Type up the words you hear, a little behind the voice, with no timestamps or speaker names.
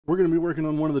We're going to be working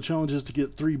on one of the challenges to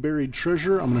get 3 buried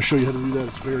treasure. I'm going to show you how to do that.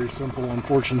 It's very simple on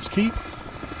Fortune's Keep.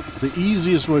 The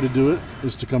easiest way to do it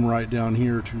is to come right down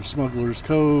here to Smuggler's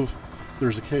Cove.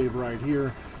 There's a cave right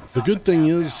here. The good thing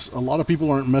is a lot of people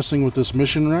aren't messing with this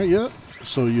mission right yet,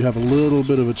 so you have a little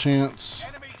bit of a chance.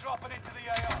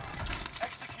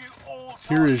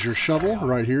 Here is your shovel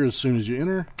right here as soon as you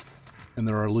enter, and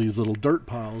there are these little dirt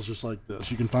piles just like this.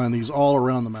 You can find these all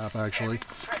around the map actually.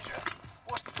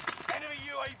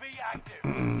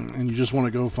 And you just want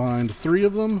to go find 3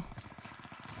 of them.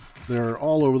 They're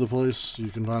all over the place. You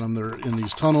can find them. They're in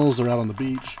these tunnels. They're out on the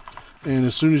beach. And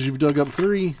as soon as you've dug up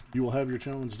 3, you will have your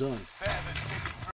challenge done.